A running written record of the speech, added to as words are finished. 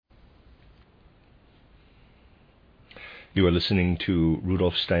You are listening to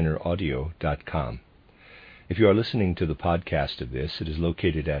RudolfSteinerAudio.com. If you are listening to the podcast of this, it is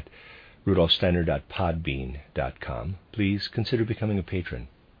located at RudolfSteiner.podbean.com. Please consider becoming a patron.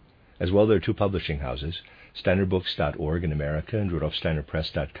 As well, there are two publishing houses, SteinerBooks.org in America and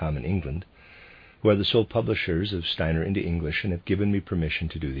RudolfSteinerPress.com in England, who are the sole publishers of Steiner into English and have given me permission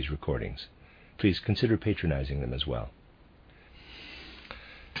to do these recordings. Please consider patronizing them as well.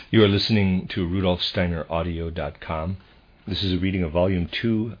 You are listening to RudolfSteinerAudio.com. This is a reading of Volume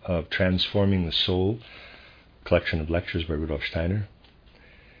 2 of Transforming the Soul, collection of lectures by Rudolf Steiner,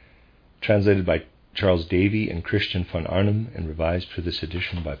 translated by Charles Davy and Christian von Arnim and revised for this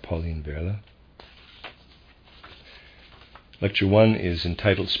edition by Pauline Verla. Lecture 1 is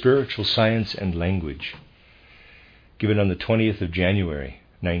entitled Spiritual Science and Language, given on the 20th of January,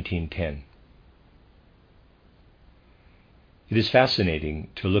 1910. It is fascinating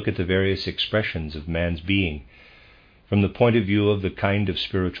to look at the various expressions of man's being from the point of view of the kind of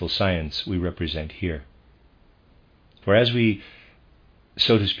spiritual science we represent here. For as we,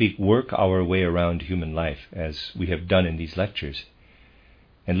 so to speak, work our way around human life, as we have done in these lectures,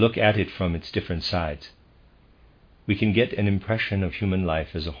 and look at it from its different sides, we can get an impression of human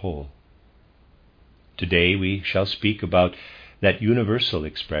life as a whole. Today we shall speak about that universal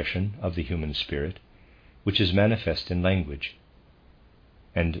expression of the human spirit, which is manifest in language.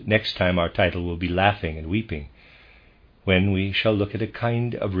 And next time our title will be Laughing and Weeping, when we shall look at a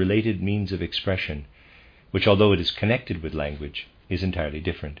kind of related means of expression, which, although it is connected with language, is entirely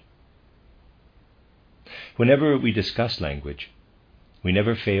different. Whenever we discuss language, we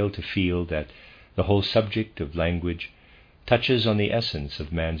never fail to feel that the whole subject of language touches on the essence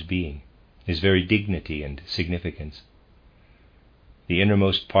of man's being, his very dignity and significance. The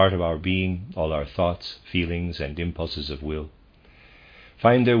innermost part of our being, all our thoughts, feelings, and impulses of will,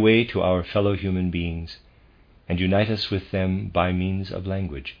 find their way to our fellow human beings and unite us with them by means of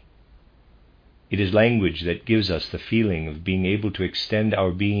language. It is language that gives us the feeling of being able to extend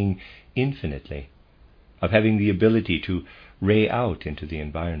our being infinitely, of having the ability to ray out into the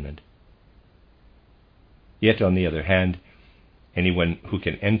environment. Yet, on the other hand, anyone who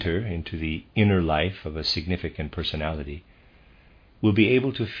can enter into the inner life of a significant personality will be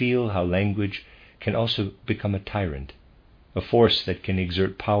able to feel how language can also become a tyrant, a force that can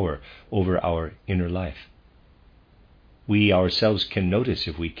exert power over our inner life. We ourselves can notice,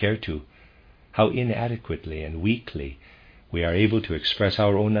 if we care to, how inadequately and weakly we are able to express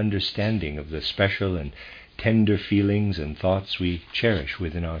our own understanding of the special and tender feelings and thoughts we cherish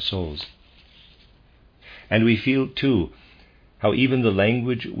within our souls. And we feel, too, how even the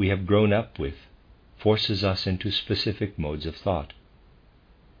language we have grown up with forces us into specific modes of thought.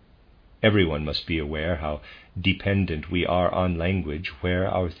 Everyone must be aware how dependent we are on language where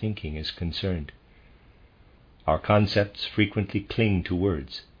our thinking is concerned. Our concepts frequently cling to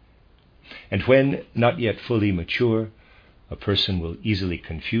words, and when not yet fully mature, a person will easily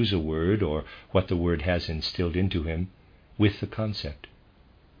confuse a word or what the word has instilled into him with the concept.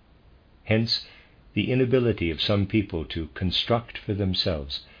 Hence, the inability of some people to construct for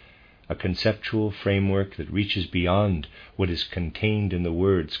themselves a conceptual framework that reaches beyond what is contained in the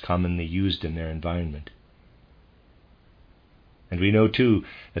words commonly used in their environment. And we know, too,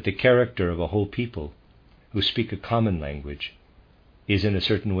 that the character of a whole people who speak a common language is in a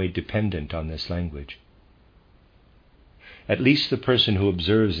certain way dependent on this language. At least the person who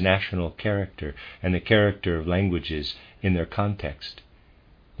observes national character and the character of languages in their context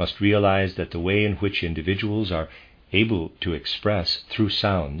must realize that the way in which individuals are able to express through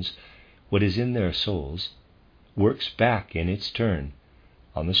sounds what is in their souls works back in its turn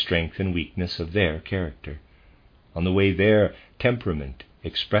on the strength and weakness of their character, on the way their temperament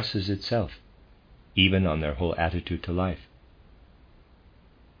expresses itself, even on their whole attitude to life.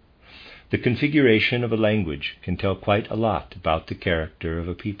 The configuration of a language can tell quite a lot about the character of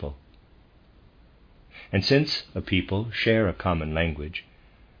a people. And since a people share a common language,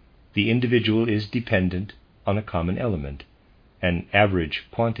 the individual is dependent on a common element, an average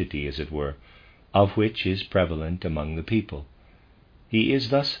quantity, as it were, of which is prevalent among the people. He is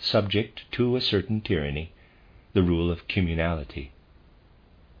thus subject to a certain tyranny, the rule of communality.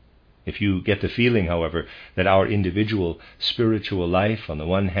 If you get the feeling, however, that our individual spiritual life on the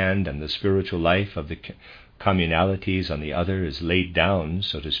one hand and the spiritual life of the communalities on the other is laid down,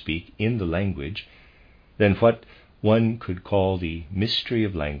 so to speak, in the language, then what one could call the mystery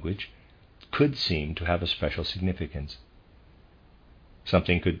of language could seem to have a special significance.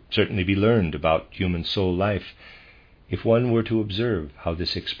 Something could certainly be learned about human soul life if one were to observe how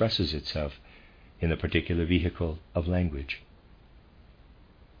this expresses itself in the particular vehicle of language.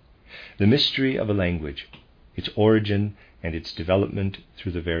 The mystery of a language its origin and its development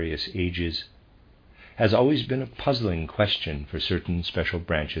through the various ages, has always been a puzzling question for certain special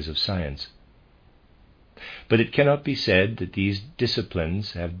branches of science. But it cannot be said that these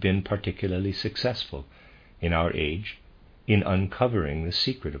disciplines have been particularly successful in our age in uncovering the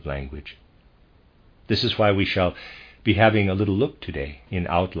secret of language. This is why we shall be having a little look today, in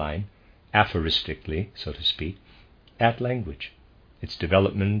outline, aphoristically, so to speak, at language, its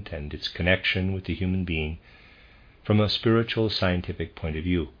development and its connection with the human being from a spiritual scientific point of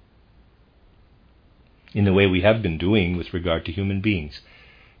view, in the way we have been doing with regard to human beings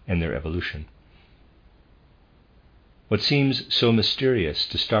and their evolution. What seems so mysterious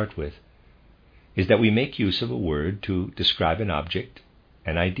to start with is that we make use of a word to describe an object,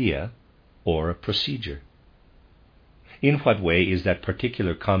 an idea, or a procedure. In what way is that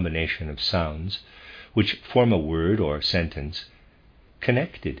particular combination of sounds, which form a word or sentence,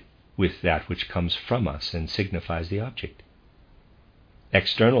 connected with that which comes from us and signifies the object?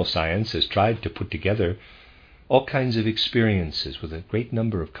 External science has tried to put together all kinds of experiences with a great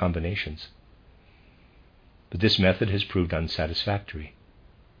number of combinations. But this method has proved unsatisfactory.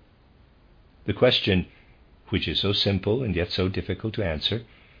 The question, which is so simple and yet so difficult to answer,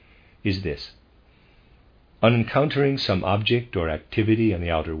 is this. On encountering some object or activity in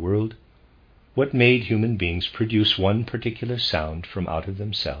the outer world, what made human beings produce one particular sound from out of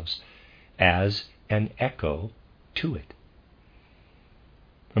themselves as an echo to it?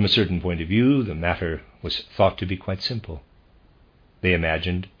 From a certain point of view, the matter was thought to be quite simple. They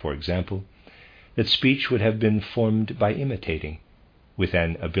imagined, for example, that speech would have been formed by imitating, with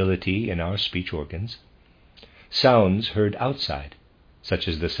an ability in our speech organs, sounds heard outside, such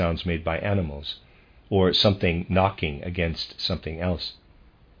as the sounds made by animals, or something knocking against something else.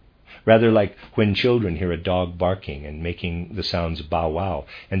 Rather like when children hear a dog barking and making the sounds bow wow,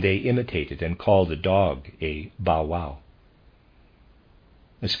 and they imitate it and call the dog a bow wow.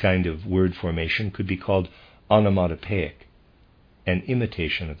 This kind of word formation could be called onomatopoeic, an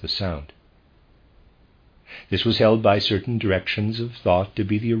imitation of the sound. This was held by certain directions of thought to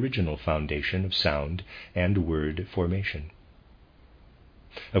be the original foundation of sound and word formation.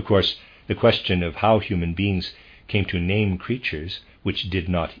 Of course, the question of how human beings came to name creatures which did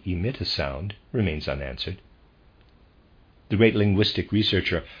not emit a sound remains unanswered. The great linguistic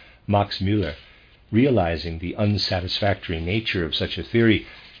researcher Max Müller, realizing the unsatisfactory nature of such a theory,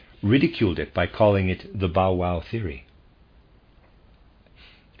 ridiculed it by calling it the bow wow theory.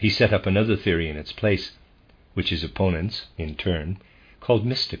 He set up another theory in its place, which his opponents, in turn, called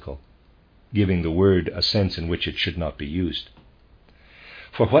mystical, giving the word a sense in which it should not be used.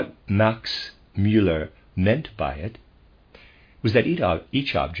 For what Max Müller meant by it was that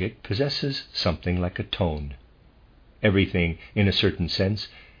each object possesses something like a tone. Everything, in a certain sense,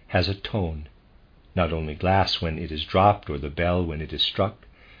 has a tone, not only glass when it is dropped or the bell when it is struck,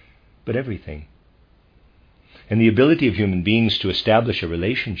 but everything. And the ability of human beings to establish a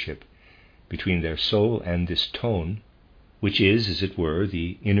relationship between their soul and this tone, which is, as it were,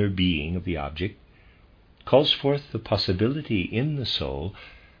 the inner being of the object, calls forth the possibility in the soul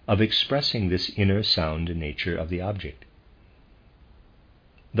of expressing this inner sound nature of the object.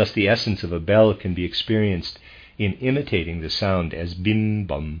 Thus the essence of a bell can be experienced in imitating the sound as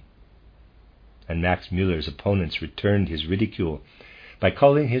bim-bum, and Max Müller's opponents returned his ridicule by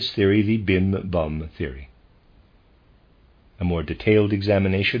calling his theory the bim-bum theory. A more detailed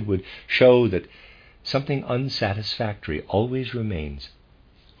examination would show that something unsatisfactory always remains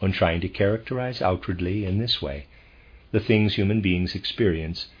when trying to characterize outwardly in this way the things human beings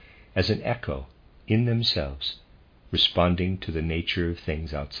experience as an echo in themselves, responding to the nature of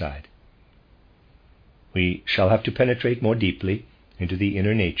things outside. We shall have to penetrate more deeply into the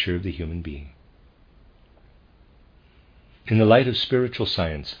inner nature of the human being. In the light of spiritual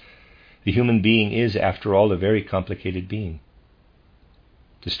science, the human being is, after all, a very complicated being.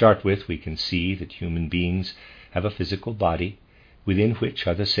 To start with, we can see that human beings have a physical body within which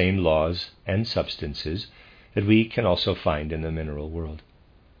are the same laws and substances that we can also find in the mineral world.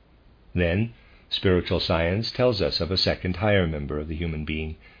 Then, spiritual science tells us of a second higher member of the human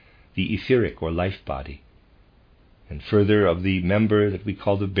being, the etheric or life body, and further of the member that we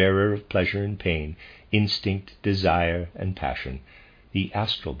call the bearer of pleasure and pain, instinct, desire, and passion, the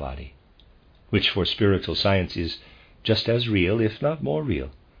astral body, which for spiritual science is just as real, if not more real,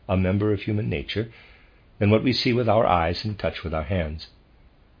 a member of human nature than what we see with our eyes and touch with our hands.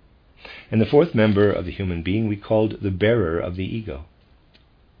 And the fourth member of the human being we called the bearer of the ego.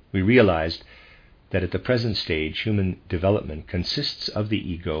 We realized that at the present stage human development consists of the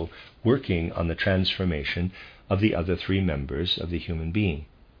ego working on the transformation of the other three members of the human being.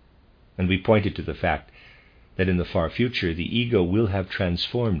 And we pointed to the fact that in the far future the ego will have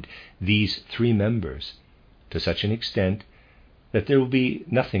transformed these three members to such an extent that there will be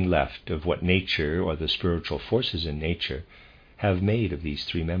nothing left of what nature or the spiritual forces in nature have made of these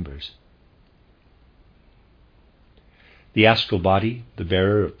three members. The astral body, the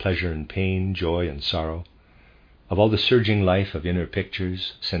bearer of pleasure and pain, joy and sorrow, of all the surging life of inner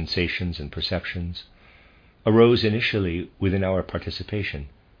pictures, sensations, and perceptions, arose initially within our participation,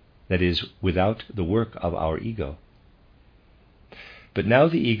 that is, without the work of our ego. But now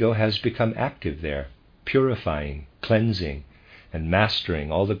the ego has become active there, purifying, cleansing, and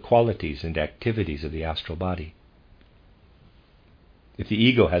mastering all the qualities and activities of the astral body. If the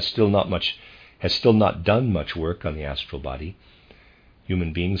ego has still not done much work on the astral body,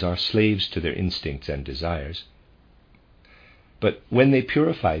 human beings are slaves to their instincts and desires. But when they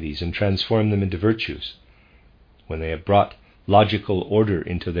purify these and transform them into virtues, when they have brought logical order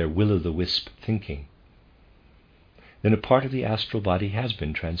into their will-o'-the-wisp thinking, then a part of the astral body has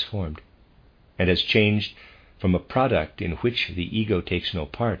been transformed and has changed from a product in which the ego takes no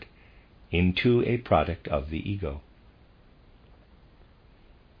part into a product of the ego.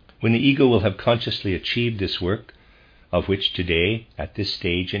 When the ego will have consciously achieved this work, of which today, at this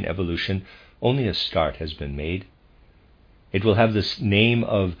stage in evolution, only a start has been made, it will have this name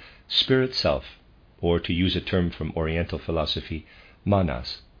of Spirit Self, or to use a term from Oriental philosophy,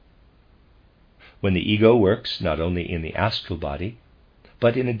 Manas. When the ego works not only in the astral body,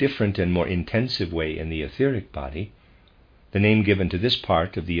 but in a different and more intensive way in the etheric body, the name given to this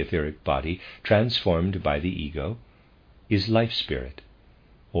part of the etheric body, transformed by the ego, is Life Spirit,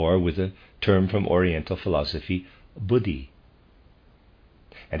 or with a term from Oriental philosophy, Buddhi.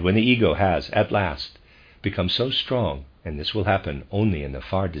 And when the ego has, at last, become so strong, and this will happen only in the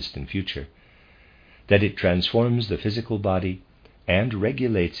far distant future, that it transforms the physical body and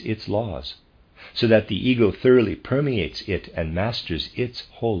regulates its laws, so that the ego thoroughly permeates it and masters its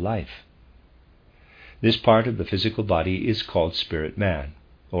whole life. This part of the physical body is called Spirit Man,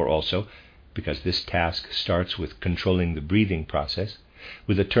 or also, because this task starts with controlling the breathing process,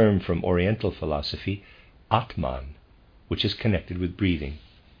 with a term from Oriental philosophy, Atman, which is connected with breathing.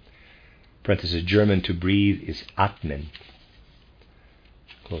 Parenthesis, German to breathe is Atmen.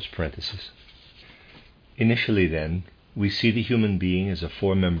 Close parenthesis. Initially, then, we see the human being as a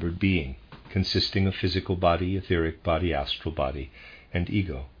four-membered being, consisting of physical body, etheric body, astral body, and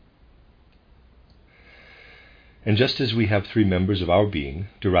ego. And just as we have three members of our being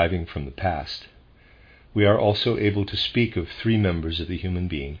deriving from the past, we are also able to speak of three members of the human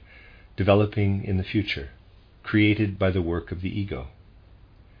being developing in the future, created by the work of the ego.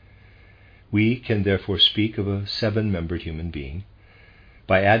 We can therefore speak of a seven-membered human being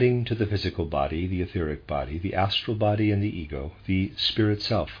by adding to the physical body, the etheric body, the astral body, and the ego, the Spirit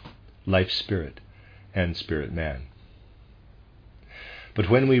Self, Life Spirit, and Spirit Man. But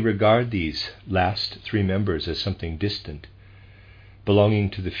when we regard these last three members as something distant, belonging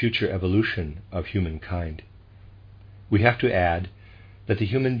to the future evolution of humankind, we have to add that the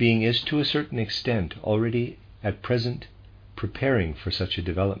human being is to a certain extent already at present preparing for such a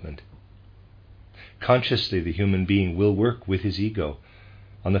development. Consciously, the human being will work with his ego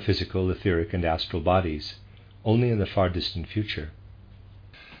on the physical, etheric, and astral bodies only in the far distant future.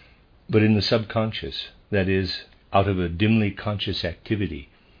 But in the subconscious, that is, out of a dimly conscious activity,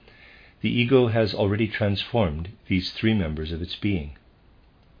 the ego has already transformed these three members of its being.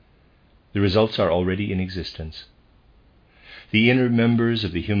 The results are already in existence. The inner members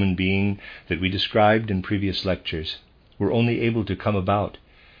of the human being that we described in previous lectures were only able to come about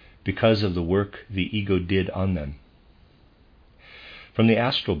because of the work the ego did on them. From the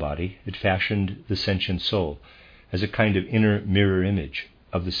astral body, it fashioned the sentient soul as a kind of inner mirror image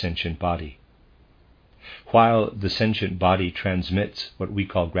of the sentient body. While the sentient body transmits what we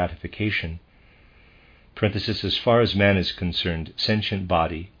call gratification, parenthesis, as far as man is concerned, sentient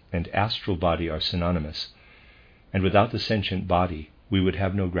body and astral body are synonymous, and without the sentient body we would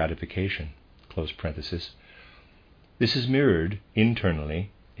have no gratification, close parenthesis. This is mirrored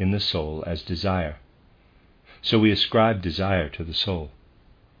internally in the soul as desire. So we ascribe desire to the soul.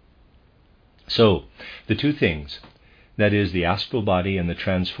 So, the two things, that is, the astral body and the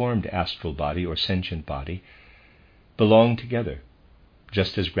transformed astral body or sentient body, belong together,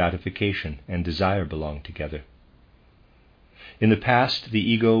 just as gratification and desire belong together. In the past, the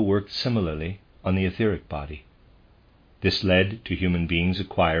ego worked similarly on the etheric body. This led to human beings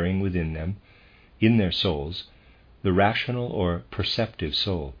acquiring within them, in their souls, the rational or perceptive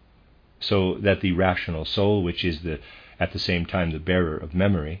soul, so that the rational soul, which is at the same time the bearer of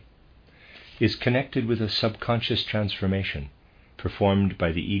memory, is connected with a subconscious transformation performed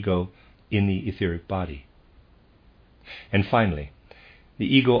by the ego in the etheric body. And finally, the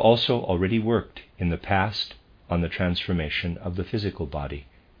ego also already worked in the past on the transformation of the physical body,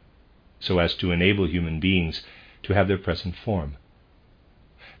 so as to enable human beings to have their present form.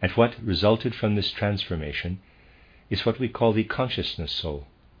 And what resulted from this transformation is what we call the consciousness soul,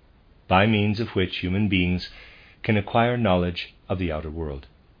 by means of which human beings can acquire knowledge of the outer world.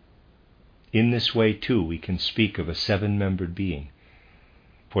 In this way, too, we can speak of a seven-membered being,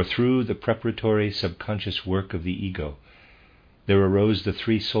 for through the preparatory subconscious work of the ego, there arose the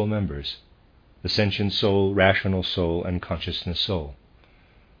three soul members, the sentient soul, rational soul, and consciousness soul.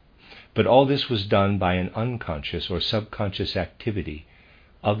 But all this was done by an unconscious or subconscious activity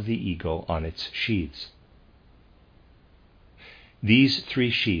of the ego on its sheaths. These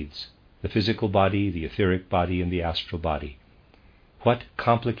three sheaths, the physical body, the etheric body, and the astral body, what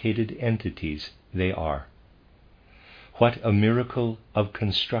complicated entities they are. What a miracle of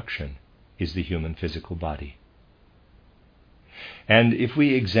construction is the human physical body. And if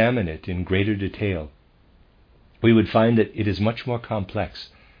we examine it in greater detail, we would find that it is much more complex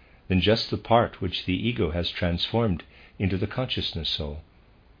than just the part which the ego has transformed into the consciousness soul,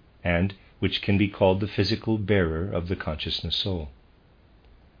 and which can be called the physical bearer of the consciousness soul.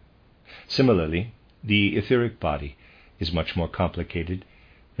 Similarly, the etheric body is much more complicated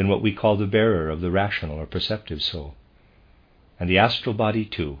than what we call the bearer of the rational or perceptive soul. And the astral body,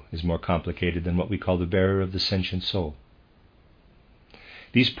 too, is more complicated than what we call the bearer of the sentient soul.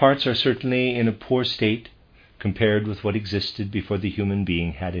 These parts are certainly in a poor state compared with what existed before the human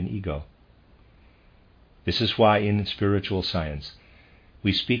being had an ego. This is why in spiritual science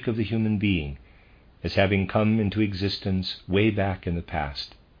we speak of the human being as having come into existence way back in the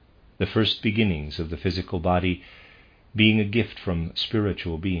past, the first beginnings of the physical body being a gift from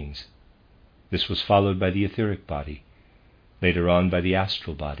spiritual beings. This was followed by the etheric body, later on by the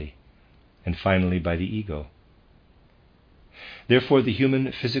astral body, and finally by the ego. Therefore, the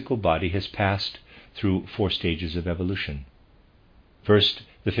human physical body has passed through 4 stages of evolution. First,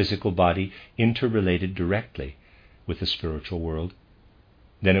 the physical body interrelated directly with the spiritual world.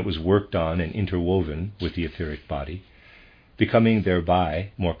 Then it was worked on and interwoven with the etheric body, becoming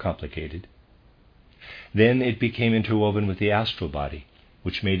thereby more complicated. Then it became interwoven with the astral body,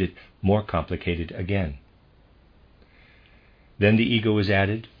 which made it more complicated again. Then the ego was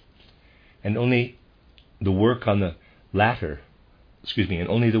added, and only the work of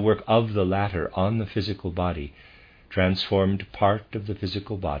the latter on the physical body transformed part of the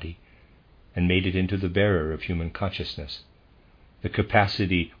physical body and made it into the bearer of human consciousness, the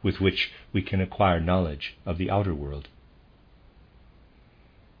capacity with which we can acquire knowledge of the outer world.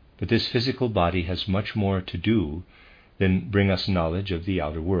 But this physical body has much more to do than bring us knowledge of the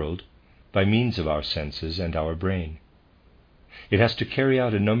outer world by means of our senses and our brain. It has to carry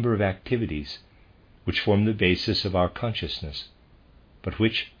out a number of activities which form the basis of our consciousness, but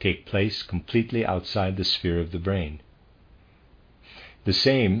which take place completely outside the sphere of the brain. The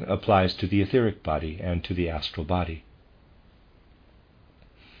same applies to the etheric body and to the astral body.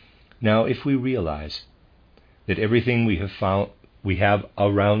 Now, if we realize that everything we have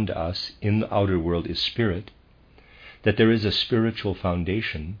around us in the outer world is spirit, that there is a spiritual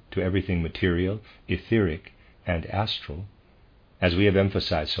foundation to everything material, etheric, and astral, as we have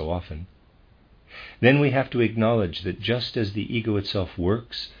emphasized so often, then we have to acknowledge that just as the ego itself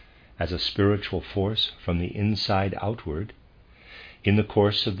works as a spiritual force from the inside outward in the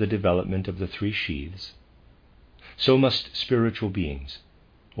course of the development of the 3 sheaths, so must spiritual beings,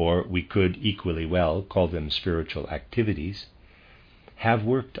 or we could equally well call them spiritual activities, have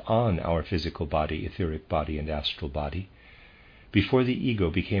worked on our physical body, etheric body, and astral body before the ego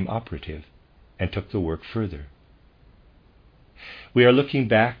became operative and took the work further. We are looking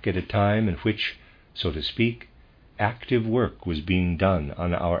back at a time in which, so to speak, active work was being done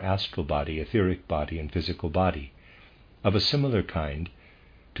on our astral body, etheric body, and physical body, of a similar kind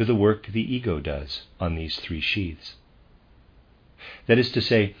to the work the ego does on these 3 sheaths. That is to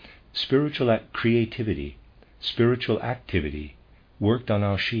say, spiritual creativity, spiritual activity worked on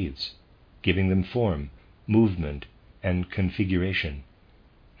our sheaths, giving them form, movement, and configuration,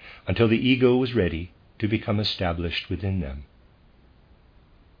 until the ego was ready to become established within them.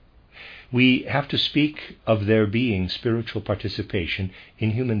 We have to speak of there being spiritual participation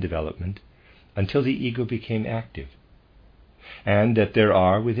in human development until the ego became active, and that there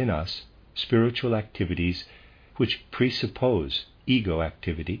are within us spiritual activities which presuppose ego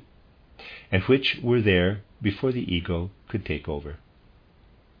activity, and which were there before the ego could take over.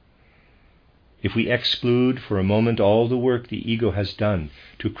 If we exclude for a moment all the work the ego has done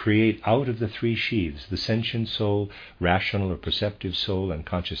to create out of the 3 sheaths, the sentient soul, rational or perceptive soul, and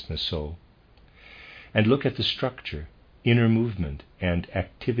consciousness soul, and look at the structure, inner movement, and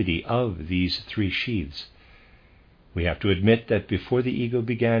activity of these three sheaths, we have to admit that before the ego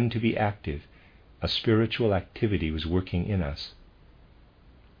began to be active, a spiritual activity was working in us.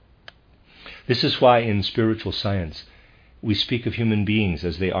 This is why in spiritual science we speak of human beings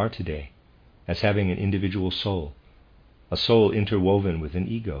as they are today, as having an individual soul, a soul interwoven with an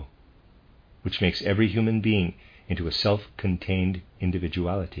ego, which makes every human being into a self-contained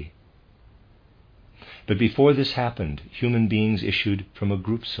individuality. But before this happened, human beings issued from a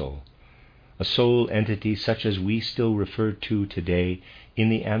group soul, a soul entity such as we still refer to today in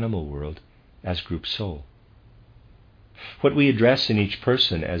the animal world as group soul. What we address in each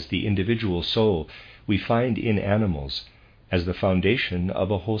person as the individual soul, we find in animals as the foundation of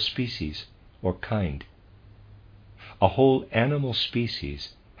a whole species or kind. A whole animal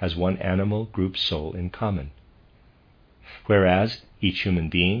species has one animal group soul in common. Whereas each human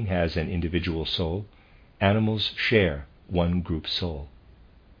being has an individual soul, animals share one group soul.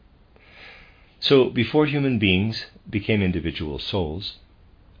 So before human beings became individual souls,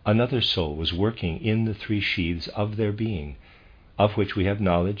 another soul was working in the three sheaths of their being, of which we have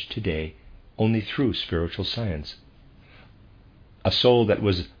knowledge today only through spiritual science. A soul that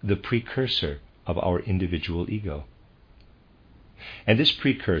was the precursor of our individual ego. And this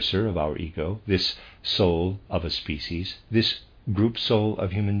precursor of our ego, this soul of a species, this group soul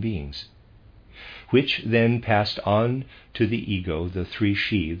of human beings, which then passed on to the ego the three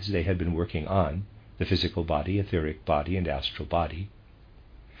sheaths they had been working on, the physical body, etheric body, and astral body,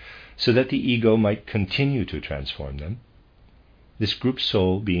 so that the ego might continue to transform them, this group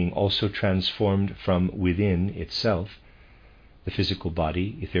soul being also transformed from within itself, the physical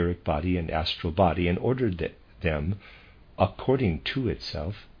body, etheric body, and astral body, and ordered them according to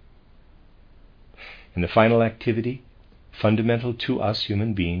itself. And the final activity, fundamental to us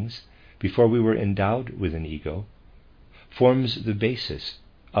human beings, before we were endowed with an ego, forms the basis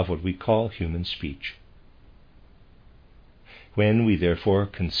of what we call human speech. When we therefore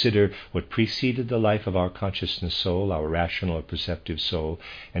consider what preceded the life of our consciousness soul, our rational or perceptive soul,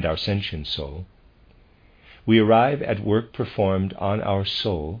 and our sentient soul, we arrive at work performed on our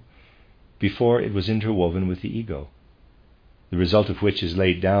soul before it was interwoven with the ego, the result of which is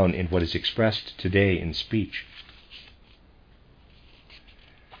laid down in what is expressed today in speech.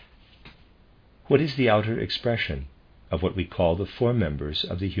 What is the outer expression of what we call the four members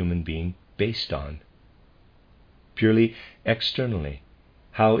of the human being based on? Purely externally,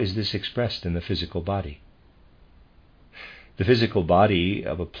 how is this expressed in the physical body? The physical body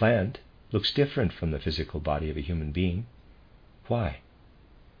of a plant looks different from the physical body of a human being. Why?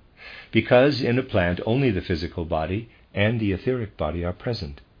 Because in a plant only the physical body and the etheric body are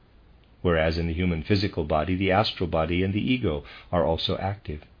present, whereas in the human physical body the astral body and the ego are also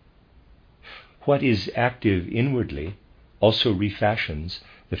active. What is active inwardly also refashions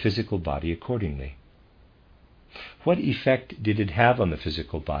the physical body accordingly. What effect did it have on the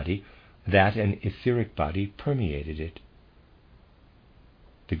physical body that an etheric body permeated it?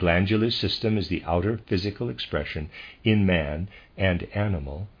 The glandular system is the outer physical expression in man and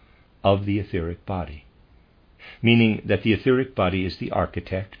animal of the etheric body, meaning that the etheric body is the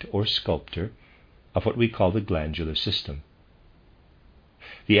architect or sculptor of what we call the glandular system.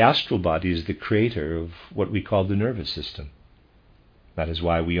 The astral body is the creator of what we call the nervous system. That is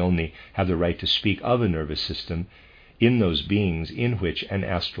why we only have the right to speak of a nervous system in those beings in which an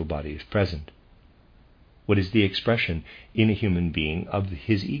astral body is present. What is the expression in a human being of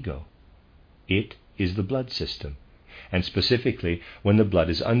his ego? It is the blood system, and specifically when the blood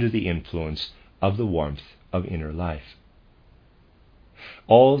is under the influence of the warmth of inner life.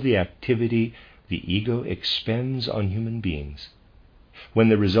 All the activity the ego expends on human beings, when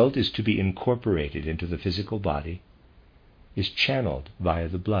the result is to be incorporated into the physical body, is channeled via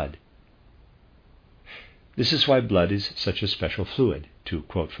the blood. This is why blood is such a special fluid, to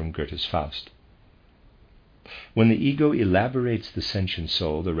quote from Goethe's Faust. When the ego elaborates the sentient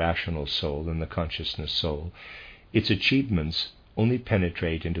soul, the rational soul, and the consciousness soul, its achievements only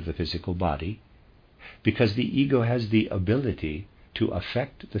penetrate into the physical body, because the ego has the ability to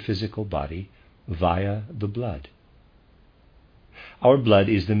affect the physical body via the blood. Our blood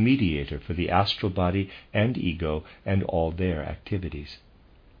is the mediator for the astral body and ego and all their activities.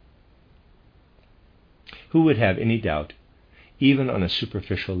 Who would have any doubt, even on a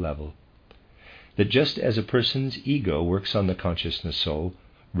superficial level, that just as a person's ego works on the consciousness soul,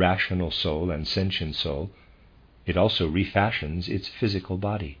 rational soul, and sentient soul, it also refashions its physical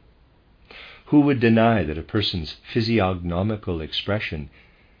body? Who would deny that a person's physiognomical expression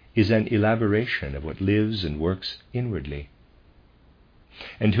is an elaboration of what lives and works inwardly?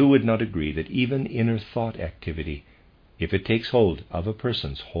 And who would not agree that even inner thought activity, if it takes hold of a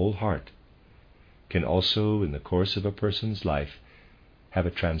person's whole heart, can also, in the course of a person's life, have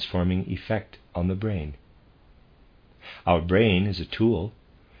a transforming effect on the brain? Our brain is a tool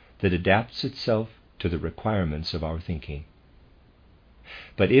that adapts itself to the requirements of our thinking.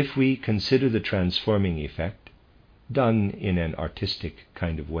 But if we consider the transforming effect, done in an artistic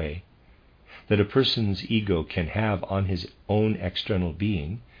kind of way, that a person's ego can have on his own external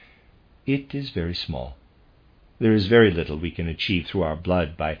being, it is very small. There is very little we can achieve through our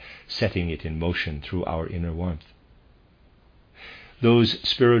blood by setting it in motion through our inner warmth. Those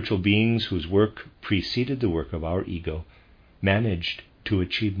spiritual beings whose work preceded the work of our ego managed to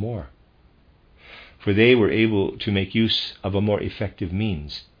achieve more, for they were able to make use of a more effective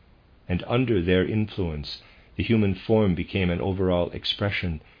means, and under their influence the human form became an overall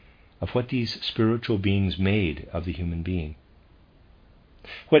expression of what these spiritual beings made of the human being.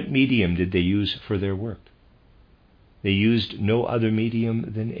 What medium did they use for their work? They used no other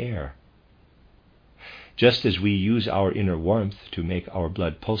medium than air. Just as we use our inner warmth to make our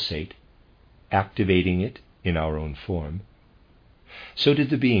blood pulsate, activating it in our own form, so did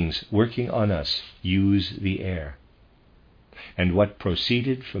the beings working on us use the air. And what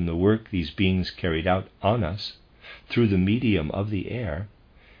proceeded from the work these beings carried out on us through the medium of the air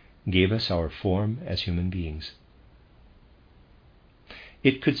gave us our form as human beings.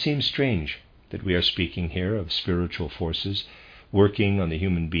 It could seem strange that we are speaking here of spiritual forces working on the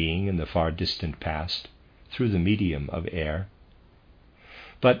human being in the far distant past through the medium of air.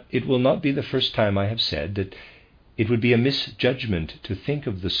 But it will not be the first time I have said that it would be a misjudgment to think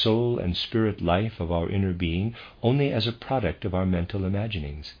of the soul and spirit life of our inner being only as a product of our mental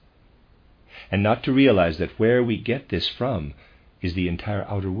imaginings, and not to realize that where we get this from is the entire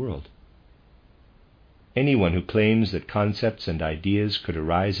outer world. Anyone who claims that concepts and ideas could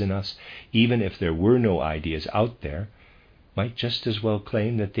arise in us, even if there were no ideas out there, might just as well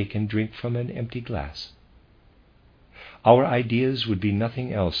claim that they can drink from an empty glass. Our ideas would be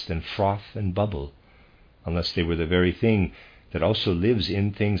nothing else than froth and bubble, unless they were the very thing that also lives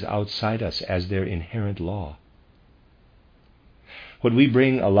in things outside us as their inherent law. What we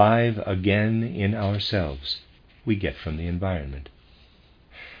bring alive again in ourselves, we get from the environment.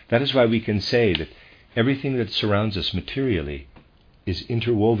 That is why we can say that everything that surrounds us materially is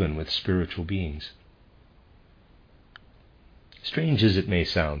interwoven with spiritual beings. Strange as it may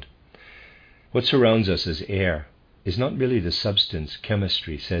sound, what surrounds us as air is not really the substance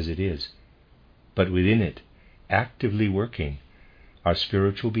chemistry says it is, but within it, actively working, are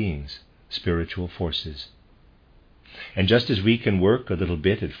spiritual beings, spiritual forces. And just as we can work a little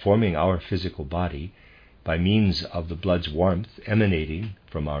bit at forming our physical body by means of the blood's warmth emanating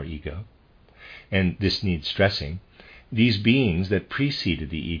from our ego, and this needs stressing, these beings that preceded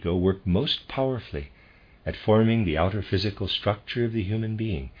the ego worked most powerfully at forming the outer physical structure of the human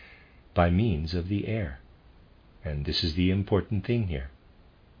being by means of the air. And this is the important thing here.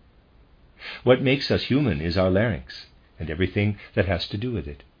 What makes us human is our larynx and everything that has to do with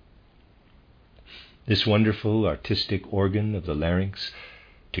it. This wonderful artistic organ of the larynx,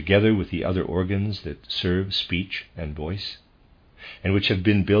 together with the other organs that serve speech and voice, and which have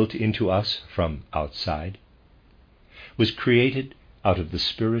been built into us from outside, was created out of the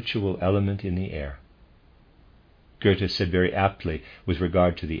spiritual element in the air. Goethe said very aptly with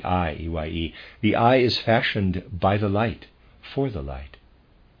regard to the eye, EYE, the eye is fashioned by the light, for the light.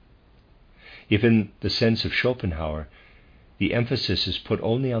 If in the sense of Schopenhauer, the emphasis is put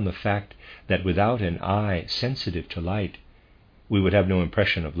only on the fact that without an eye sensitive to light, we would have no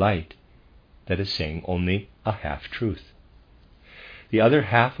impression of light, that is saying only a half-truth. The other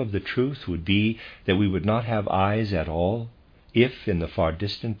half of the truth would be that we would not have eyes at all if, in the far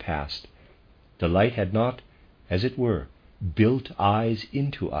distant past, the light had not, as it were, built eyes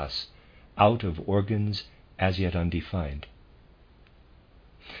into us out of organs as yet undefined.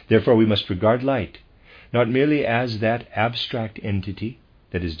 Therefore we must regard light not merely as that abstract entity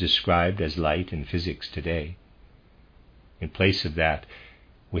that is described as light in physics today. In place of that,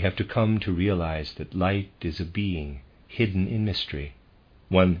 we have to come to realize that light is a being hidden in mystery,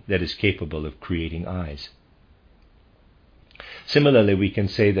 one that is capable of creating eyes. Similarly, we can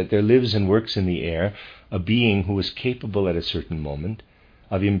say that there lives and works in the air a being who is capable at a certain moment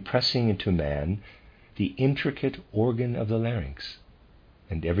of impressing into man the intricate organ of the larynx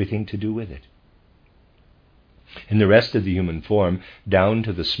and everything to do with it. And the rest of the human form, down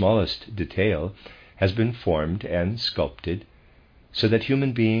to the smallest detail, has been formed and sculpted so that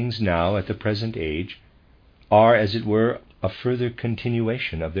human beings now, at the present age, are, as it were, a further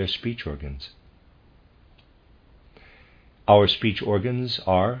continuation of their speech organs. Our speech organs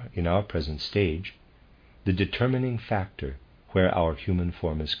are, in our present stage, the determining factor where our human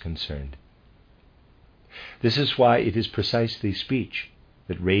form is concerned. This is why it is precisely speech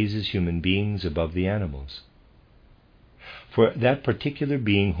that raises human beings above the animals. For that particular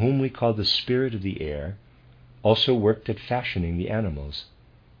being whom we call the spirit of the air also worked at fashioning the animals.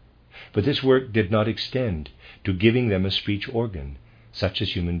 But this work did not extend to giving them a speech organ, such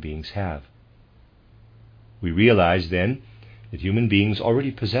as human beings have. We realize then that human beings already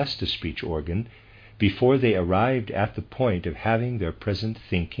possessed a speech organ before they arrived at the point of having their present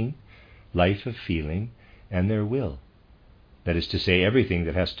thinking, life of feeling, and their will. That is to say, everything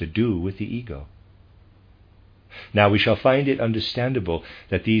that has to do with the ego. Now we shall find it understandable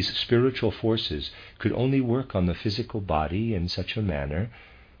that these spiritual forces could only work on the physical body in such a manner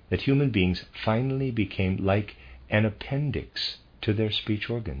that human beings finally became like an appendix to their speech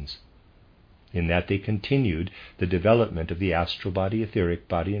organs, in that they continued the development of the astral body, etheric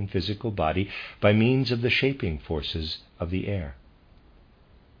body, and physical body by means of the shaping forces of the air.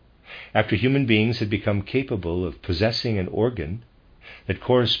 After human beings had become capable of possessing an organ that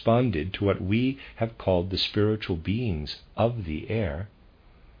corresponded to what we have called the spiritual beings of the air,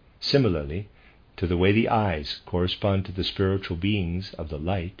 similarly to the way the eyes correspond to the spiritual beings of the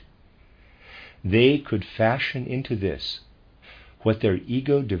light, they could fashion into this what their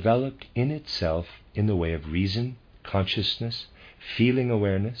ego developed in itself in the way of reason, consciousness, feeling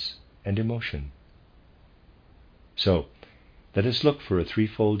awareness, and emotion. So, let us look for a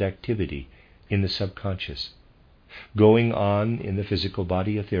threefold activity in the subconscious, going on in the physical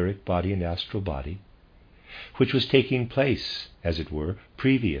body, etheric body, and astral body, which was taking place, as it were,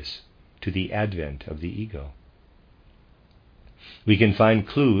 previous to the advent of the ego. We can find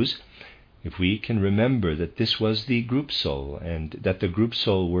clues if we can remember that this was the group soul, and that the group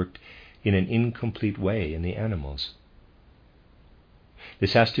soul worked in an incomplete way in the animals.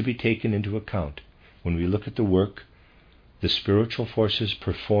 This has to be taken into account when we look at the work the spiritual forces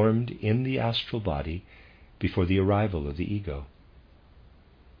performed in the astral body before the arrival of the ego.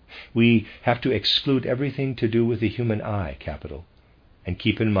 We have to exclude everything to do with the human eye, capital, and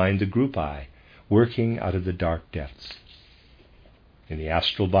keep in mind the group eye working out of the dark depths. In the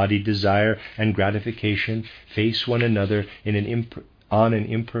astral body, desire and gratification face one another on an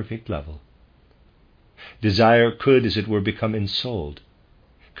imperfect level. Desire could, as it were, become ensouled,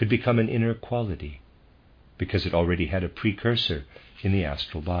 could become an inner quality, because it already had a precursor in the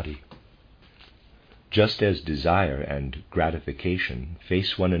astral body. Just as desire and gratification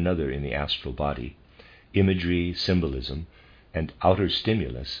face one another in the astral body, imagery, symbolism, and outer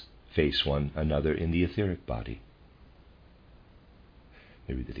stimulus face one another in the etheric body.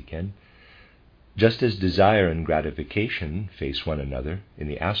 Let me read that again. Just as desire and gratification face one another in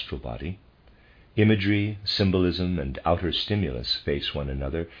the astral body, imagery, symbolism, and outer stimulus face one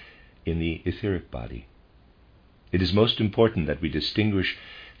another in the etheric body. It is most important that we distinguish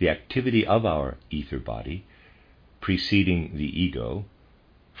the activity of our ether body, preceding the ego,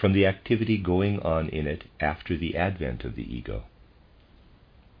 from the activity going on in it after the advent of the ego.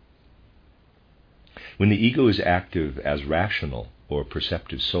 When the ego is active as rational or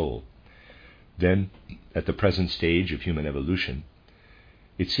perceptive soul, then, at the present stage of human evolution,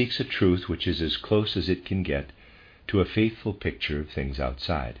 it seeks a truth which is as close as it can get to a faithful picture of things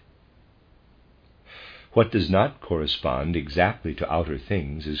outside. What does not correspond exactly to outer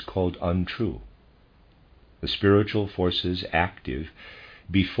things is called untrue. The spiritual forces active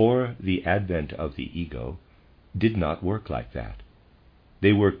before the advent of the ego did not work like that.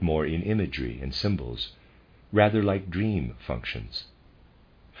 They worked more in imagery and symbols, rather like dream functions.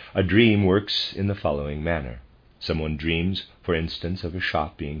 A dream works in the following manner. Someone dreams, for instance, of a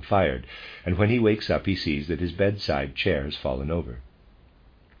shot being fired, and when he wakes up he sees that his bedside chair has fallen over.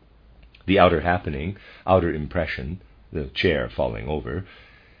 The outer happening, outer impression, the chair falling over,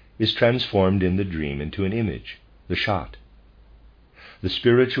 is transformed in the dream into an image, the shot. The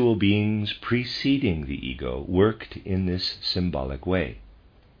spiritual beings preceding the ego worked in this symbolic way,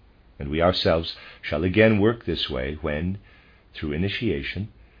 and we ourselves shall again work this way when, through initiation,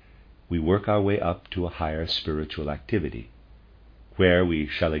 we work our way up to a higher spiritual activity, where we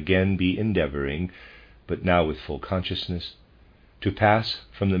shall again be endeavoring, but now with full consciousness, to pass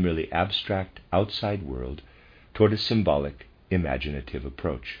from the merely abstract outside world toward a symbolic, imaginative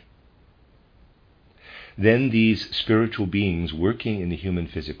approach. Then these spiritual beings working in the human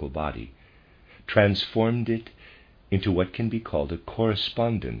physical body transformed it into what can be called a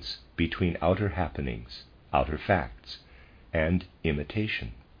correspondence between outer happenings, outer facts, and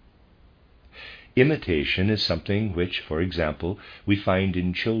imitation. Imitation is something which, for example, we find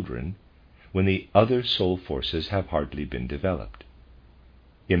in children when the other soul forces have hardly been developed.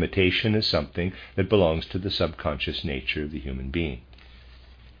 Imitation is something that belongs to the subconscious nature of the human being.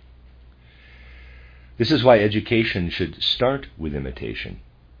 This is why education should start with imitation,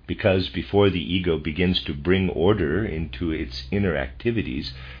 because before the ego begins to bring order into its inner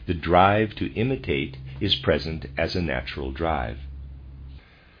activities, the drive to imitate is present as a natural drive.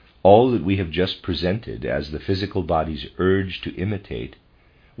 All that we have just presented as the physical body's urge to imitate,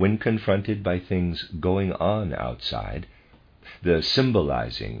 when confronted by things going on outside, the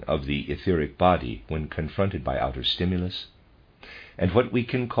symbolizing of the etheric body when confronted by outer stimulus, and what we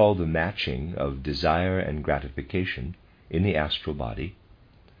can call the matching of desire and gratification in the astral body,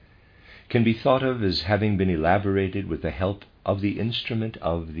 can be thought of as having been elaborated with the help of the instrument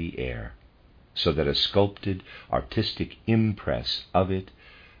of the air, so that a sculpted, artistic impress of it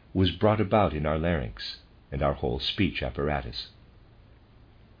was brought about in our larynx and our whole speech apparatus.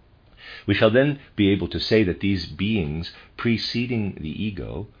 We shall then be able to say that these beings preceding the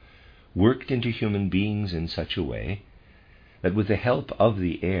ego worked into human beings in such a way that with the help of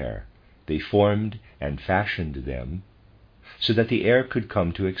the air they formed and fashioned them so that the air could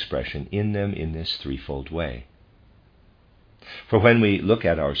come to expression in them in this threefold way. For when we look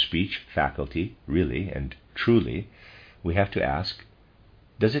at our speech faculty, really and truly, we have to ask,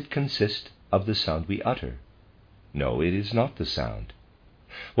 does it consist of the sound we utter? No, it is not the sound.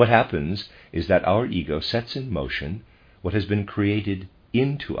 What happens is that our ego sets in motion what has been created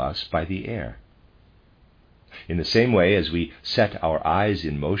into us by the air. In the same way as we set our eyes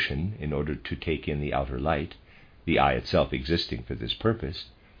in motion in order to take in the outer light, the eye itself existing for this purpose,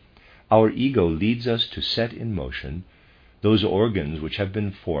 our ego leads us to set in motion those organs which have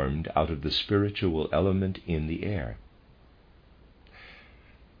been formed out of the spiritual element in the air.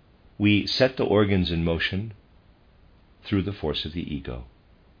 We set the organs in motion through the force of the ego,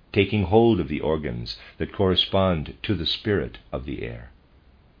 taking hold of the organs that correspond to the spirit of the air.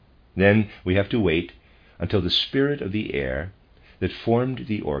 Then we have to wait until the spirit of the air that formed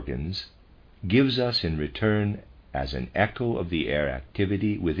the organs gives us in return, as an echo of the air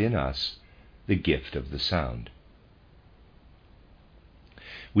activity within us, the gift of the sound.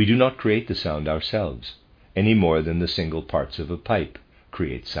 We do not create the sound ourselves, any more than the single parts of a pipe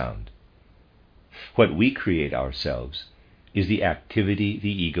create sound. What we create ourselves is the activity the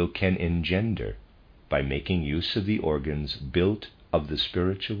ego can engender by making use of the organs built of the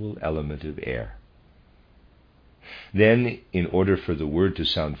spiritual element of air. Then, in order for the word to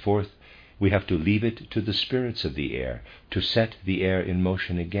sound forth, we have to leave it to the spirits of the air to set the air in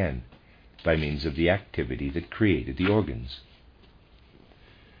motion again by means of the activity that created the organs.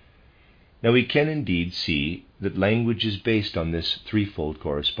 Now we can indeed see that language is based on this threefold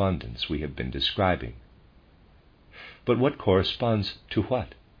correspondence we have been describing. But what corresponds to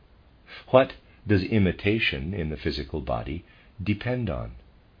what? What does imitation in the physical body depend on?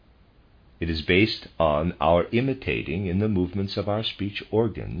 It is based on our imitating in the movements of our speech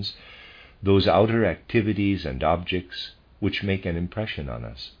organs those outer activities and objects which make an impression on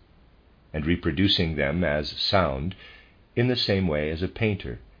us, and reproducing them as sound in the same way as a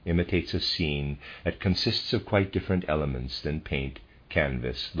painter imitates a scene that consists of quite different elements than paint,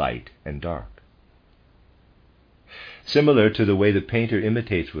 canvas, light, and dark. Similar to the way the painter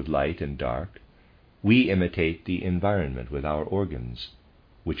imitates with light and dark, we imitate the environment with our organs,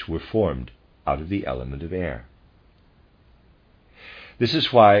 which were formed out of the element of air. This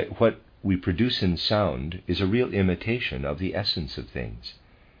is why what we produce in sound is a real imitation of the essence of things,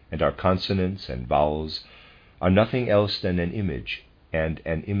 and our consonants and vowels are nothing else than an image and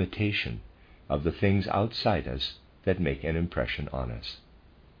an imitation of the things outside us that make an impression on us.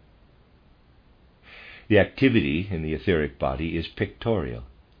 The activity in the etheric body is pictorial.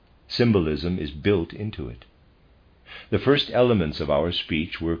 Symbolism is built into it. The first elements of our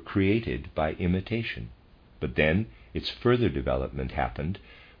speech were created by imitation, but then its further development happened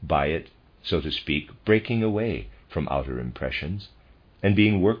by it, so to speak, breaking away from outer impressions and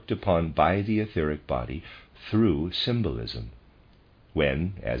being worked upon by the etheric body through symbolism,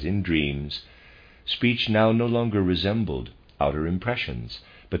 when, as in dreams, speech now no longer resembled outer impressions,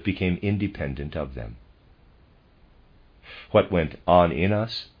 but became independent of them. What went on in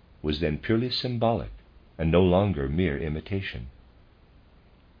us was then purely symbolic and no longer mere imitation.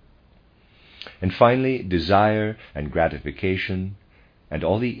 And finally, desire and gratification and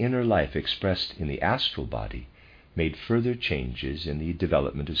all the inner life expressed in the astral body made further changes in the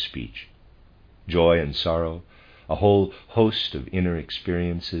development of speech. Joy and sorrow, a whole host of inner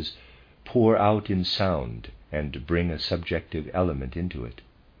experiences, pour out in sound and bring a subjective element into it.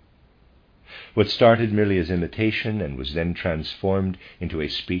 What started merely as imitation and was then transformed into a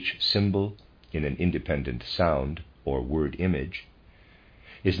speech symbol in an independent sound or word image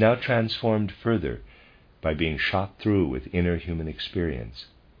is now transformed further by being shot through with inner human experience,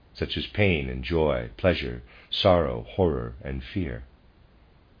 such as pain and joy, pleasure, sorrow, horror, and fear.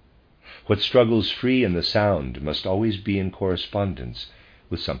 What struggles free in the sound must always be in correspondence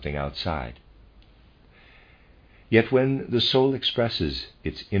with something outside. Yet when the soul expresses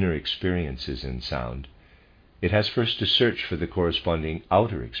its inner experiences in sound, it has first to search for the corresponding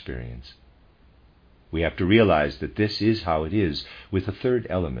outer experience. We have to realize that this is how it is with the third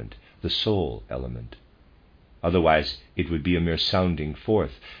element, the soul element. Otherwise, it would be a mere sounding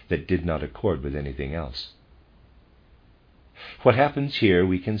forth that did not accord with anything else. What happens here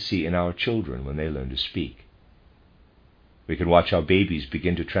we can see in our children when they learn to speak. We can watch how babies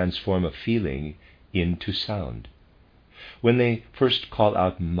begin to transform a feeling into sound. When they first call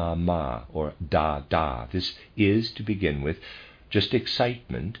out ma or da, this is, to begin with, just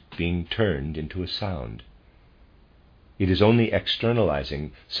excitement being turned into a sound. It is only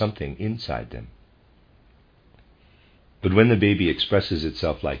externalizing something inside them. But when the baby expresses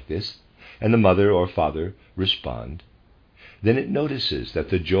itself like this, and the mother or father respond, then it notices that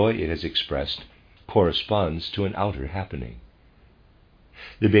the joy it has expressed corresponds to an outer happening.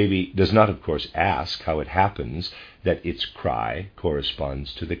 The baby does not, of course, ask how it happens that its cry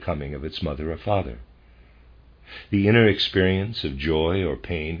corresponds to the coming of its mother or father. The inner experience of joy or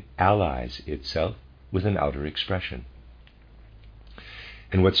pain allies itself with an outer expression,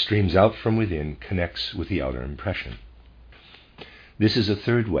 and what streams out from within connects with the outer impression. This is a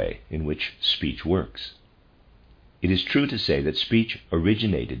third way in which speech works. It is true to say that speech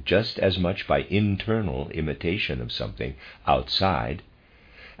originated just as much by internal imitation of something outside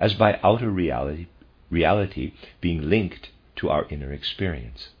as by outer reality being linked to our inner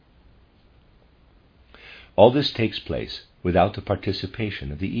experience. All this takes place without the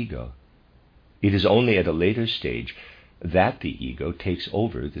participation of the ego. It is only at a later stage that the ego takes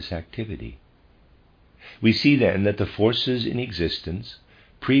over this activity. We see then that the forces in existence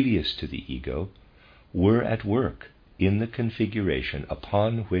previous to the ego were at work in the configuration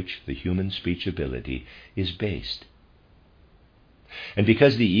upon which the human speech ability is based. And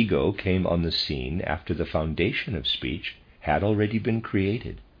because the ego came on the scene after the foundation of speech had already been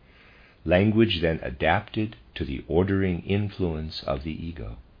created, language then adapted to the ordering influence of the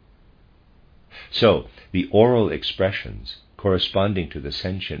ego. So, the oral expressions corresponding to the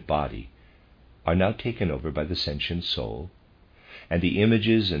sentient body are now taken over by the sentient soul, and the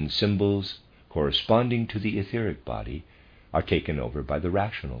images and symbols corresponding to the etheric body are taken over by the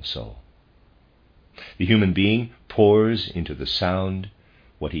rational soul. The human being pours into the sound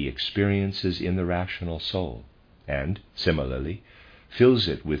what he experiences in the rational soul, and, similarly, fills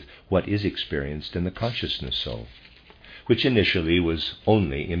it with what is experienced in the consciousness soul, which initially was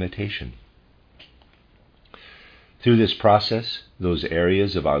only imitation. Through this process, those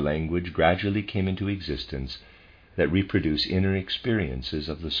areas of our language gradually came into existence that reproduce inner experiences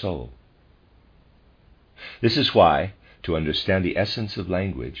of the soul. This is why, to understand the essence of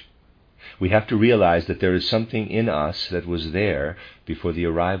language, we have to realize that there is something in us that was there before the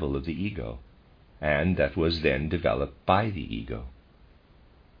arrival of the ego, and that was then developed by the ego.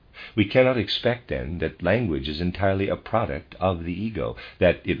 We cannot expect then that language is entirely a product of the ego,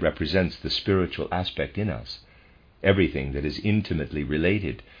 that it represents the spiritual aspect in us, everything that is intimately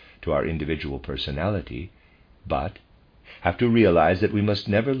related to our individual personality, but have to realize that we must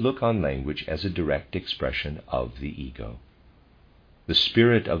never look on language as a direct expression of the ego. The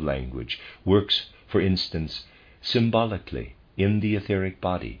spirit of language works, for instance, symbolically in the etheric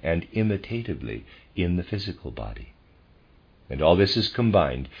body and imitatively in the physical body. And all this is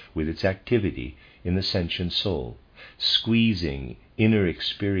combined with its activity in the sentient soul, squeezing inner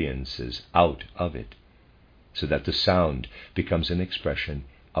experiences out of it, so that the sound becomes an expression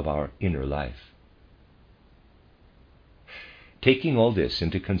of our inner life. Taking all this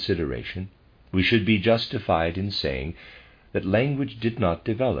into consideration, we should be justified in saying that language did not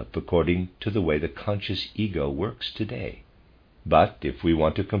develop according to the way the conscious ego works today. But if we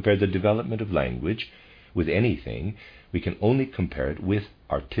want to compare the development of language with anything, we can only compare it with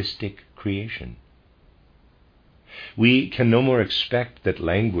artistic creation. We can no more expect that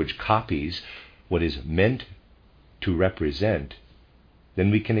language copies what is meant to represent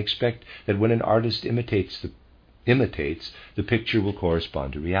than we can expect that when an artist imitates, the picture will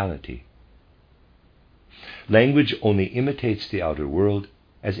correspond to reality. Language only imitates the outer world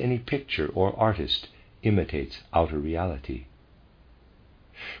as any picture or artist imitates outer reality.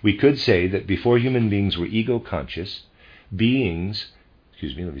 We could say that before human beings were ego-conscious,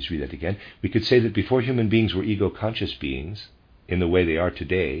 let me just read that again. We could say that before human beings were ego-conscious beings, in the way they are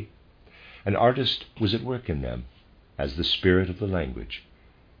today, an artist was at work in them as the spirit of the language.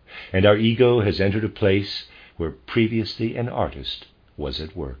 And our ego has entered a place where previously an artist was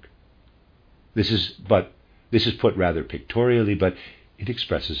at work. This is put rather pictorially, but it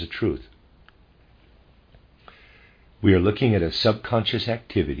expresses a truth. We are looking at a subconscious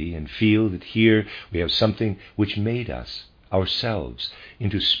activity and feel that here we have something which made us, ourselves,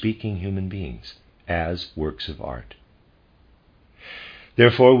 into speaking human beings as works of art.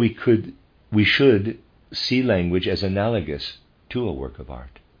 Therefore, we should see language as analogous to a work of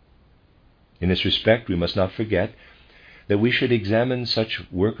art. In this respect, we must not forget that we should examine such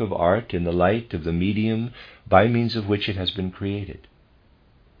work of art in the light of the medium by means of which it has been created.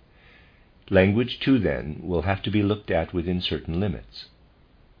 Language, too, then, will have to be looked at within certain limits.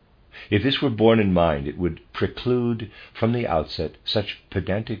 If this were borne in mind, it would preclude from the outset such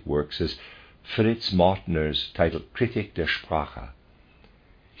pedantic works as Fritz Mautner's titled Kritik der Sprache.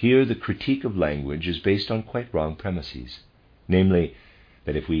 Here the critique of language is based on quite wrong premises, namely,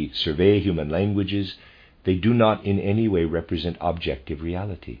 that if we survey human languages, they do not in any way represent objective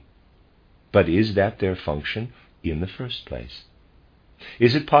reality. But is that their function in the first place?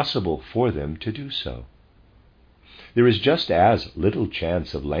 Is it possible for them to do so? There is just as little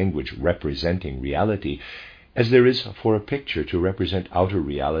chance of language representing reality as there is for a picture to represent outer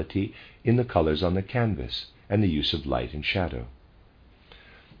reality in the colors on the canvas and the use of light and shadow.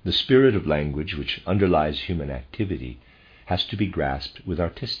 The spirit of language which underlies human activity has to be grasped with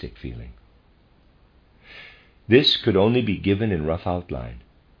artistic feeling. This could only be given in rough outline.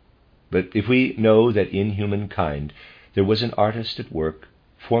 But if we know that in humankind there was an artist at work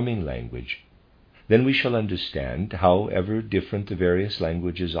forming language, then we shall understand, however different the various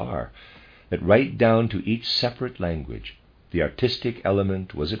languages are, that right down to each separate language, the artistic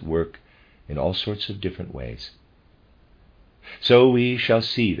element was at work in all sorts of different ways. So we shall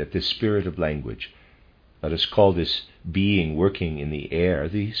see that this spirit of language, let us call this being working in the air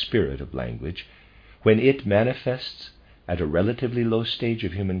the spirit of language, when it manifests at a relatively low stage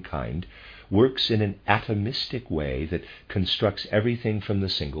of humankind, works in an atomistic way that constructs everything from the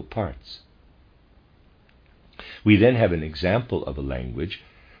single parts. We then have an example of a language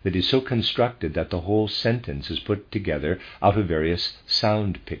that is so constructed that the whole sentence is put together out of various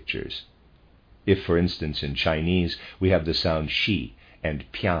sound pictures. If, for instance, in Chinese we have the sound shi and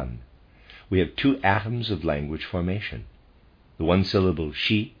pian, we have two atoms of language formation. The one syllable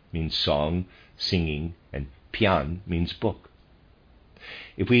shi means song, singing, and pian means book.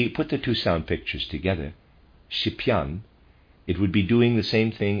 If we put the two sound pictures together, shipian, it would be doing the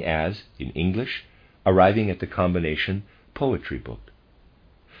same thing as, in English, arriving at the combination poetry book.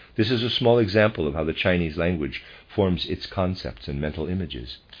 This is a small example of how the Chinese language forms its concepts and mental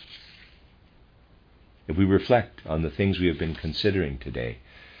images. If we reflect on the things we have been considering today,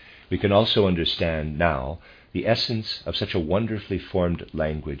 we can also understand now the essence of such a wonderfully formed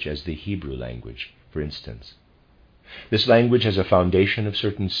language as the Hebrew language, for instance. This language has a foundation of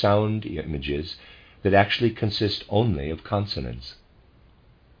certain sound images that actually consist only of consonants.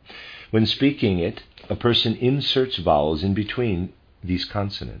 When speaking it, a person inserts vowels in between these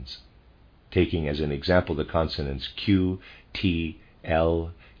consonants, taking as an example the consonants Q, T,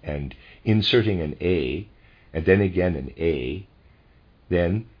 L, and inserting an A, and then again an A.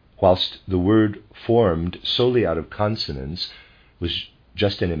 Then, whilst the word formed solely out of consonants was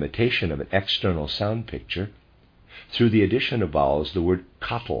just an imitation of an external sound picture, through the addition of vowels the word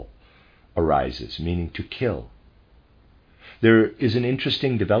katl arises, meaning to kill. There is an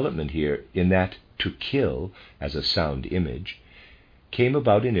interesting development here in that to kill, as a sound image, came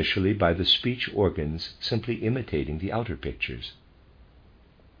about initially by the speech organs simply imitating the outer pictures.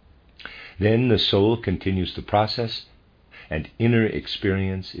 Then the soul continues the process, and inner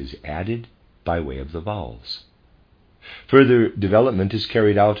experience is added by way of the vowels. Further development is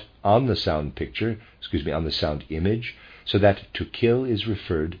carried out on the sound on the sound image, so that to kill is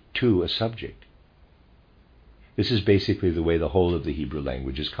referred to a subject. This is basically the way the whole of the Hebrew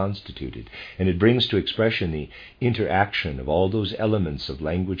language is constituted, and it brings to expression the interaction of all those elements of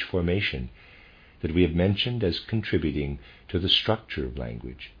language formation that we have mentioned as contributing to the structure of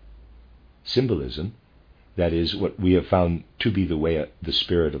language. Symbolism, that is, what we have found to be the way the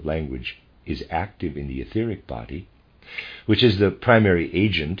spirit of language is active in the etheric body, which is the primary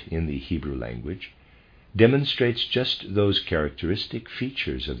agent in the Hebrew language, demonstrates just those characteristic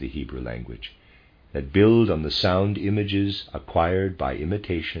features of the Hebrew language that build on the sound images acquired by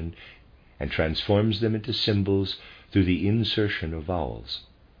imitation and transforms them into symbols through the insertion of vowels.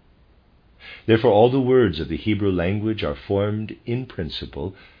 Therefore, all the words of the Hebrew language are formed in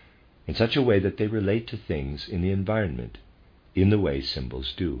principle in such a way that they relate to things in the environment in the way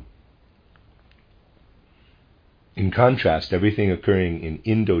symbols do. In contrast, everything occurring in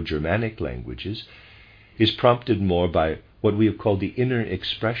Indo-Germanic languages is prompted more by what we have called the inner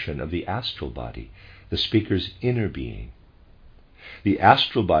expression of the astral body, the speaker's inner being. The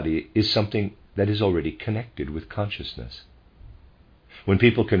astral body is something that is already connected with consciousness. When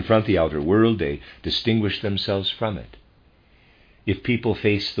people confront the outer world, they distinguish themselves from it. If people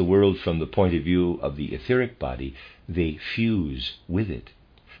face the world from the point of view of the etheric body, they fuse with it,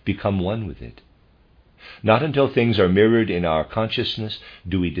 become one with it. Not until things are mirrored in our consciousness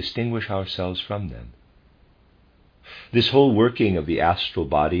do we distinguish ourselves from them. This whole working of the astral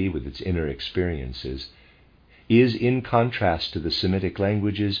body with its inner experiences is in contrast to the Semitic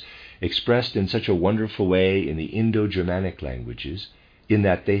languages expressed in such a wonderful way in the Indo-Germanic languages, in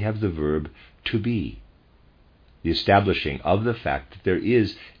that they have the verb to be, the establishing of the fact that there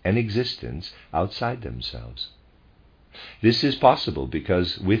is an existence outside themselves. This is possible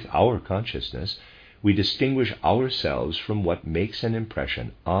because with our consciousness we distinguish ourselves from what makes an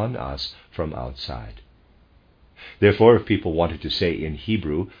impression on us from outside. Therefore, if people wanted to say in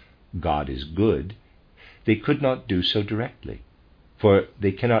Hebrew, God is good, they could not do so directly, for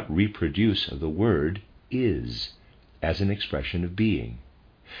they cannot reproduce the word is as an expression of being,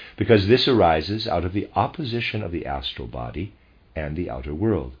 because this arises out of the opposition of the astral body and the outer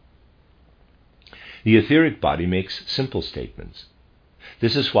world. The etheric body makes simple statements.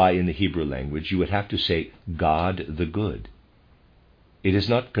 This is why in the Hebrew language you would have to say God the good. It is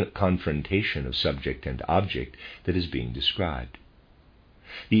not confrontation of subject and object that is being described.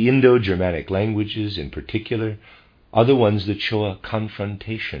 The Indo-Germanic languages in particular are the ones that show a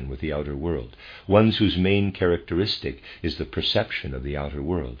confrontation with the outer world, ones whose main characteristic is the perception of the outer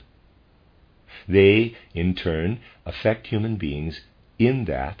world. They, in turn, affect human beings in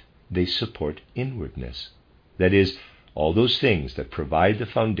that they support inwardness, that is, all those things that provide the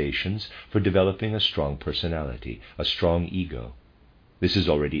foundations for developing a strong personality, a strong ego. This is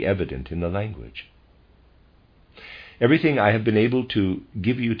already evident in the language. Everything I have been able to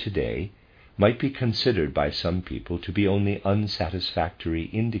give you today might be considered by some people to be only unsatisfactory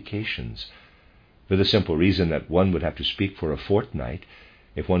indications, for the simple reason that one would have to speak for a fortnight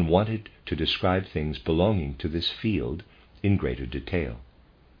if one wanted to describe things belonging to this field in greater detail.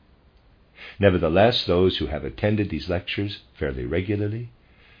 Nevertheless, those who have attended these lectures fairly regularly,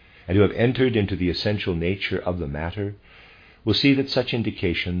 and who have entered into the essential nature of the matter, will see that such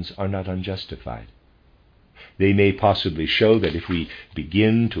indications are not unjustified. They may possibly show that if we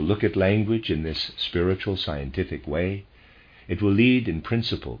begin to look at language in this spiritual scientific way, it will lead in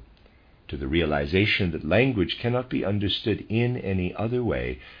principle to the realization that language cannot be understood in any other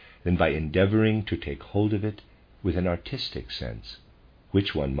way than by endeavoring to take hold of it with an artistic sense,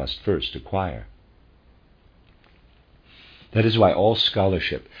 which one must first acquire. That is why all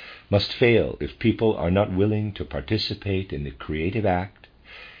scholarship must fail if people are not willing to participate in the creative act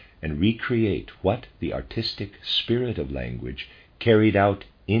and recreate what the artistic spirit of language carried out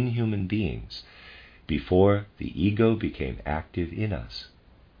in human beings before the ego became active in us.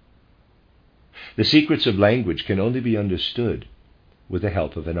 The secrets of language can only be understood with the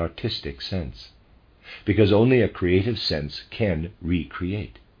help of an artistic sense, because only a creative sense can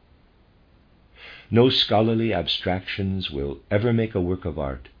recreate. No scholarly abstractions will ever make a work of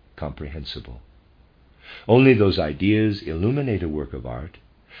art comprehensible. Only those ideas illuminate a work of art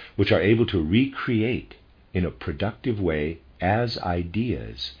which are able to recreate in a productive way as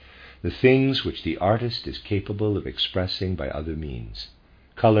ideas the things which the artist is capable of expressing by other means,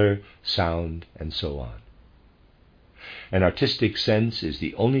 color, sound, and so on. An artistic sense is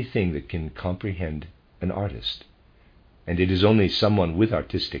the only thing that can comprehend an artist, and it is only someone with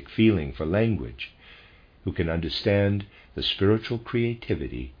artistic feeling for language who can understand the spiritual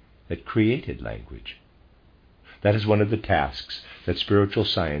creativity that created language. That is one of the tasks that spiritual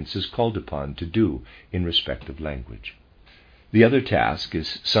science is called upon to do in respect of language. The other task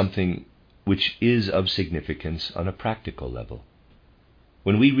is something which is of significance on a practical level.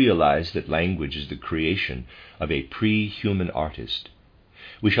 When we realize that language is the creation of a pre-human artist,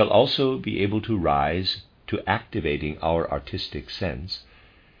 we shall also be able to rise to activating our artistic sense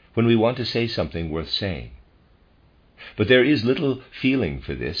when we want to say something worth saying. But there is little feeling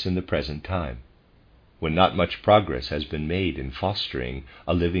for this in the present time, when not much progress has been made in fostering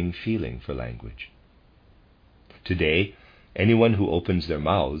a living feeling for language. Today, anyone who opens their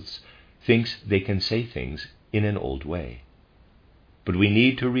mouths thinks they can say things in an old way. But we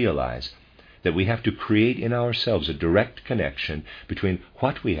need to realize that we have to create in ourselves a direct connection between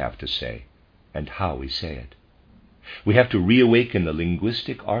what we have to say and how we say it. We have to reawaken the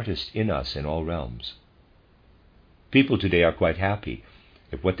linguistic artist in us in all realms. People today are quite happy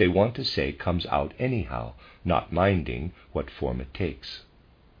if what they want to say comes out anyhow, not minding what form it takes.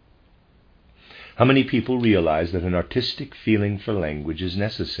 How many people realize that an artistic feeling for language is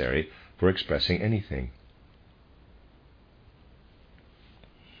necessary for expressing anything?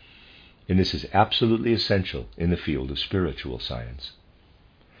 And this is absolutely essential in the field of spiritual science.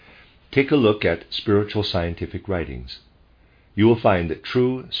 Take a look at spiritual scientific writings. You will find that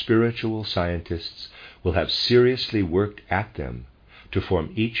true spiritual scientists will have seriously worked at them to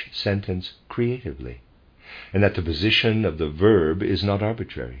form each sentence creatively, and that the position of the verb is not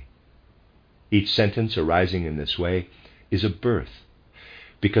arbitrary. Each sentence arising in this way is a birth,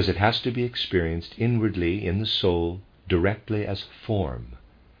 because it has to be experienced inwardly in the soul directly as form,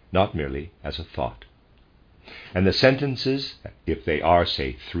 not merely as a thought. And the sentences, if they are,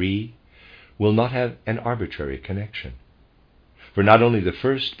 say, 3, will not have an arbitrary connection. For not only the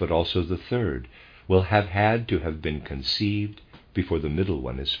first, but also the third will have had to have been conceived before the middle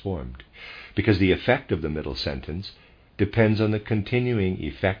one is formed, because the effect of the middle sentence depends on the continuing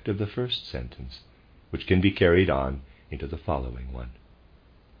effect of the first sentence, which can be carried on into the following one.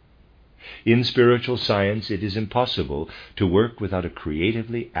 In spiritual science, it is impossible to work without a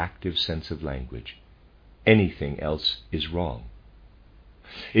creatively active sense of language. Anything else is wrong.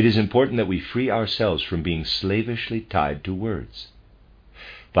 It is important that we free ourselves from being slavishly tied to words.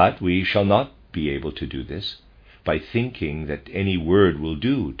 But we shall not be able to do this by thinking that any word will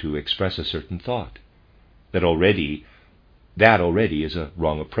do to express a certain thought. That already is a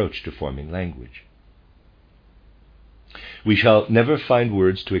wrong approach to forming language. We shall never find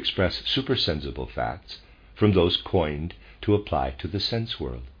words to express supersensible facts from those coined to apply to the sense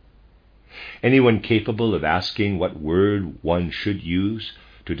world. Anyone capable of asking what word one should use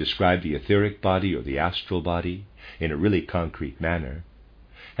to describe the etheric body or the astral body in a really concrete manner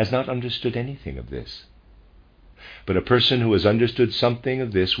has not understood anything of this. But a person who has understood something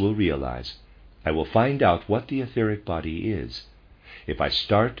of this will realize, I will find out what the etheric body is if I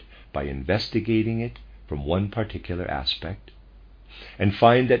start by investigating it from one particular aspect, and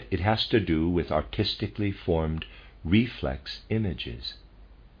find that it has to do with artistically formed reflex images.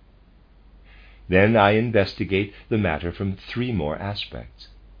 Then I investigate the matter from 3 more aspects.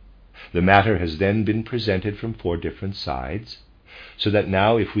 The matter has then been presented from 4 different sides, so that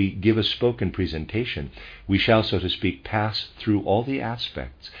now if we give a spoken presentation, we shall, so to speak, pass through all the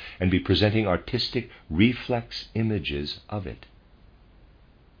aspects and be presenting artistic reflex images of it.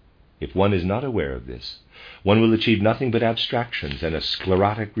 If one is not aware of this, one will achieve nothing but abstractions and a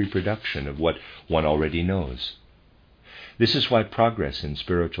sclerotic reproduction of what one already knows. This is why progress in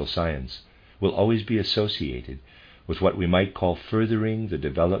spiritual science will always be associated with what we might call furthering the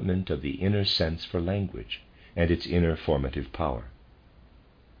development of the inner sense for language and its inner formative power.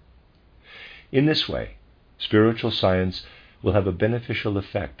 In this way, spiritual science will have a beneficial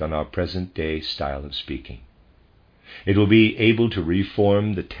effect on our present-day style of speaking. It will be able to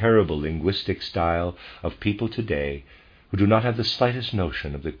reform the terrible linguistic style of people today who do not have the slightest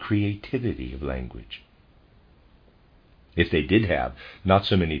notion of the creativity of language. If they did have, not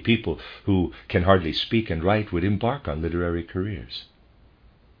so many people who can hardly speak and write would embark on literary careers.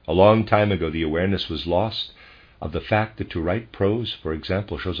 A long time ago, the awareness was lost of the fact that to write prose, for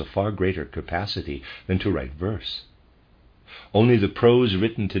example, shows a far greater capacity than to write verse. Only the prose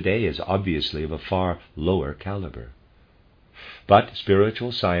written today is obviously of a far lower caliber. But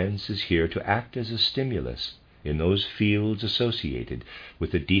spiritual science is here to act as a stimulus in those fields associated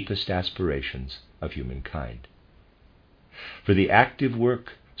with the deepest aspirations of humankind. For the active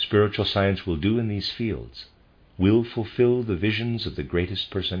work spiritual science will do in these fields will fulfill the visions of the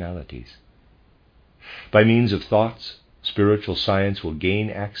greatest personalities. By means of thoughts, spiritual science will gain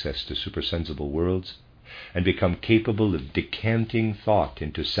access to supersensible worlds and become capable of decanting thought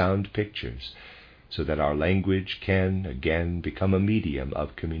into sound pictures, so that our language can again become a medium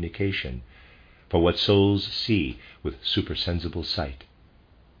of communication for what souls see with supersensible sight.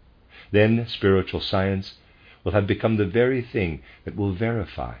 Then spiritual science will have become the very thing that will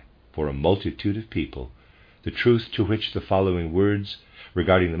verify for a multitude of people the truth to which the following words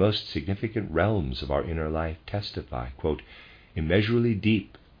regarding the most significant realms of our inner life testify, quote, immeasurably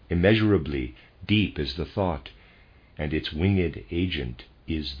deep is the thought, and its winged agent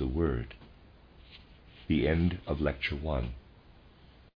is the word. The end of Lecture 1.